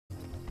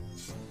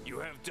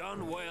have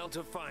done well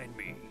to find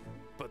me,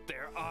 but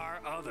there are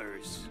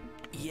others.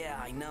 Yeah,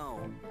 I know.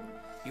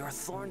 Your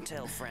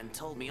Thorntail friend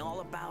told me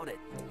all about it.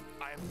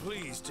 I am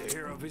pleased to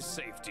hear of his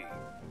safety,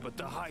 but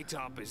the High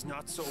Top is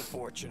not so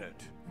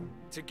fortunate.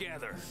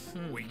 Together,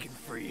 we can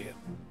free him.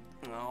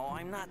 Oh,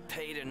 I'm not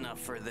paid enough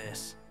for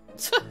this.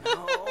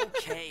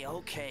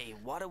 Okay.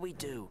 What do we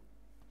do?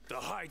 The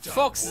High Top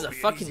Fox is will a be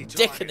an fucking easy dick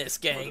in target this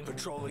for the game.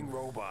 patrolling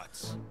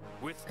robots.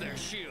 With their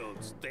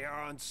shields, they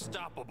are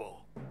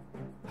unstoppable.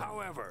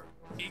 However,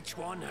 each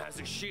one has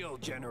a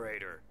shield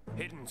generator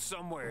hidden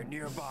somewhere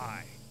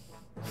nearby.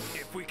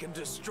 If we can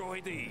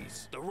destroy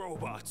these, the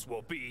robots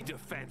will be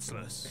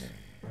defenseless.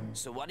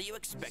 So what do you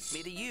expect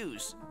me to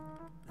use?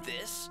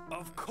 This?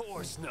 Of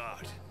course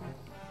not.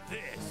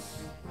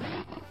 This.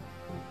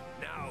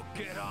 Now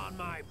get on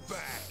my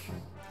back.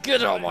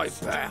 Get on my Let's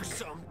back. do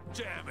some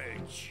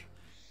damage.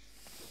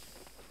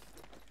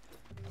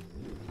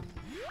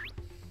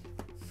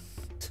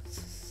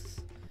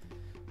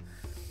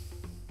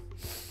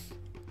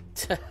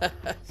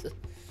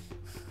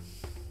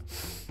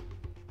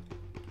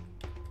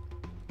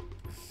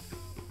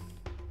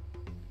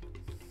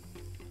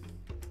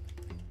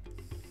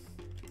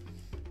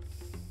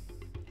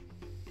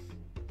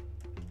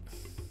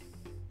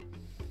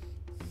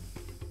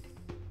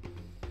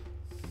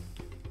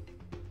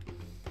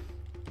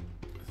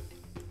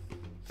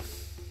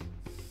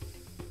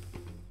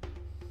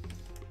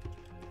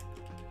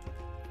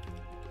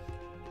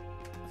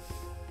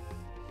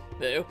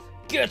 No,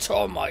 get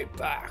on my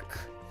back.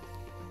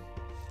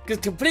 Because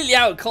completely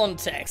out of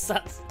context,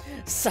 that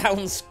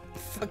sounds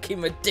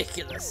fucking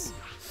ridiculous.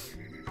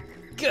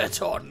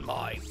 Get on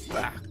my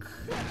back.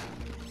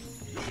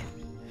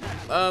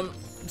 Oh,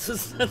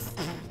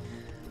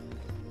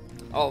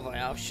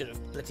 I should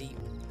have bloody.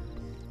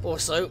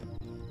 Also,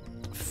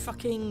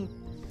 fucking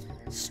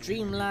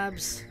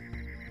Streamlabs.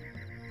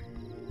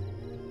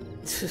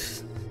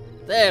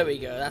 There we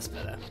go. That's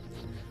better.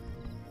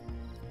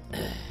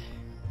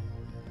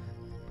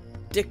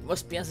 Dick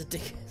must be as a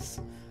dick is.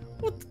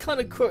 What kind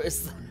of quote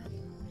is that?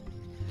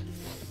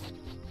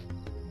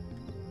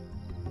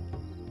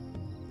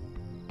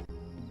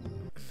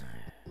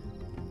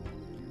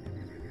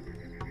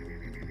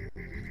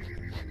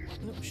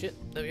 Oh shit,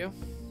 there we go.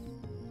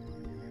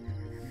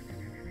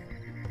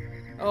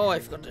 Oh, I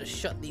forgot to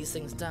shut these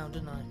things down,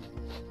 didn't I?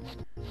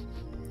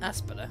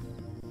 That's better.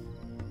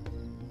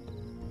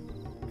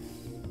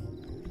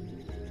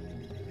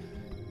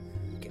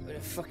 Get rid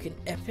of fucking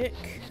Epic,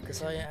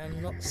 because I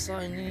am not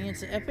signing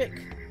into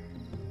Epic.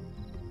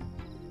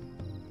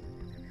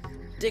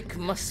 Dick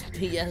must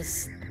be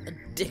as a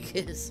dick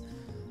is.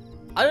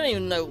 I don't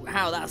even know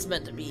how that's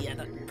meant to be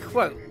a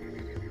quote.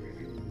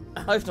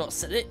 I've not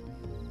said it.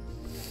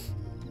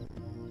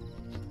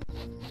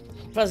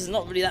 Plus, it's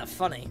not really that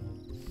funny.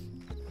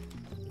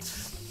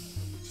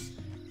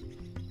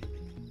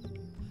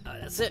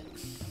 Alright, that's it.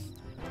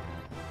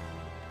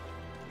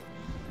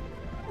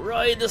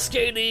 Ride the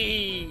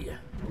skatey!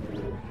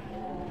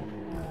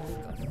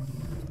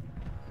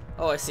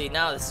 Oh, I see.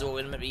 Now this is all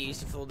going to be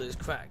used for all those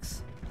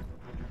cracks.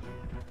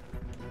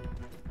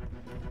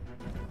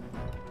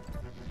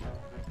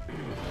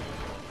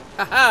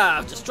 Haha!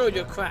 I've destroyed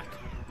your crack.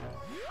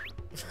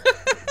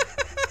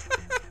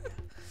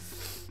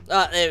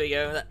 Ah, there we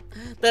go.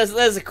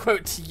 There's a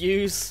quote to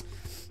use.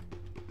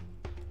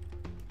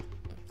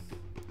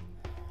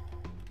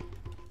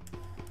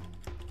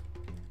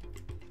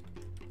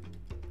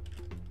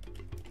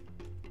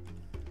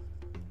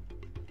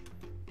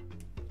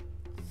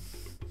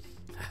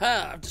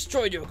 Haha! I've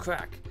destroyed your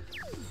crack.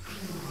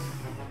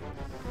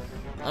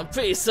 I'm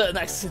pretty certain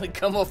that's gonna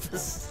come off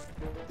as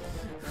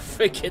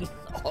freaking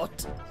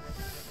odd.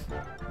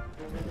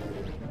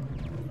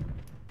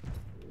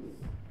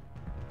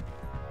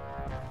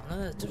 No,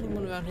 there's definitely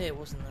one around here,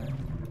 wasn't there?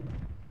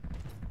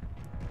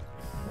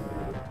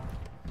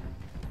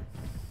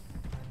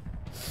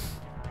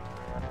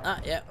 Ah,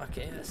 yeah,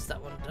 okay, that's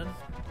that one done.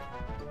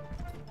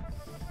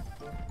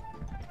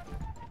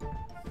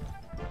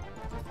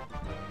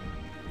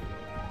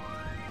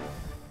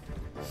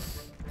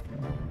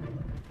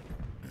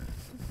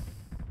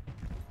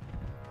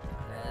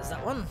 There's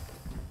that one.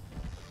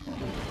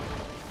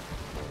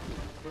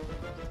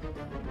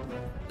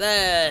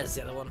 There's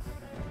the other one.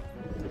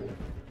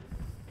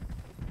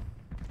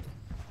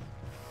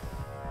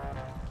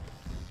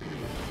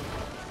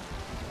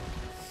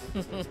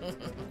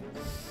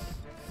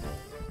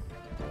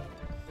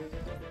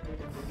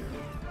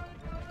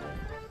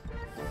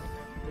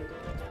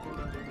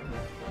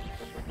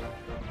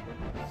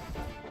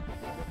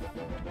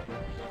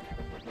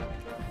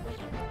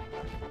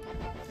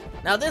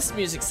 Now this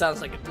music sounds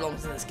like it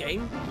belongs in this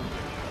game.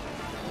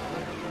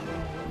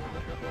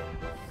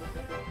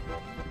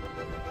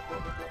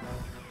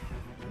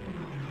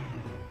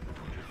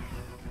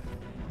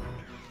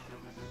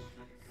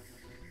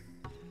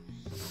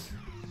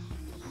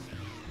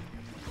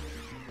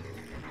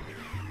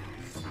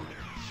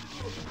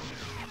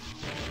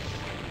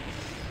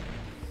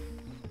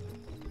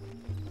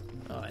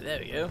 Alright, there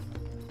we go.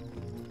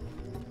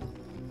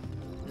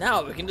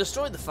 Now we can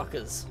destroy the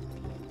fuckers.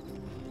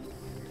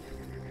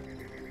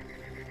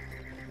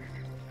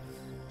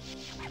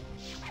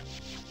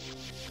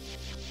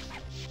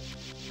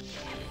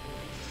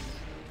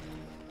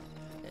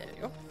 There we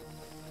go.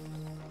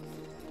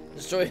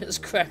 Destroy his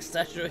crack,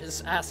 statue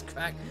his ass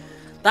crack.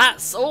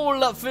 That's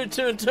all up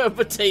to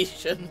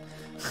interpretation.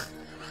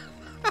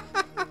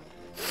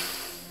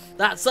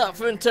 That's up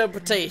for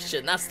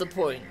interpretation. That's the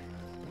point.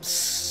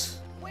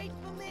 Wait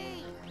for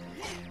me.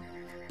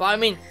 But I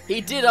mean,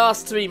 he did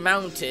ask to be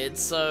mounted,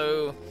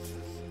 so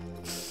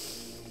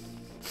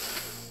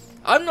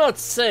I'm not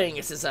saying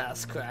it's his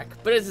ass crack,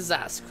 but it's his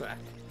ass crack.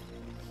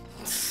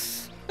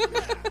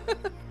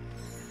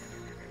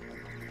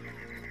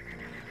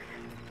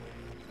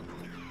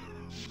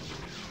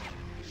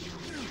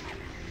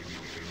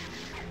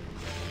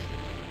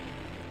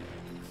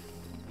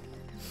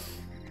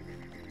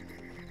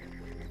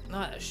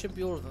 No, it should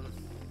be all of them.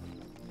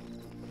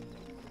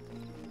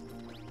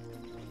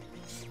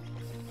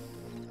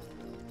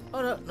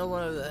 Oh no, no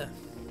one over there.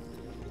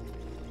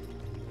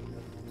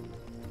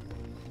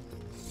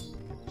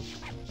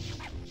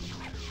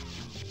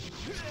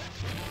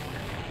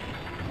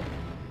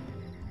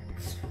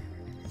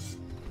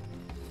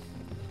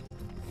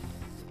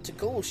 To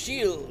gold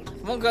shield.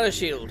 Come on, got a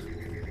shield.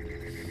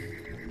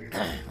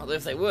 Although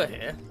if they were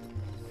here,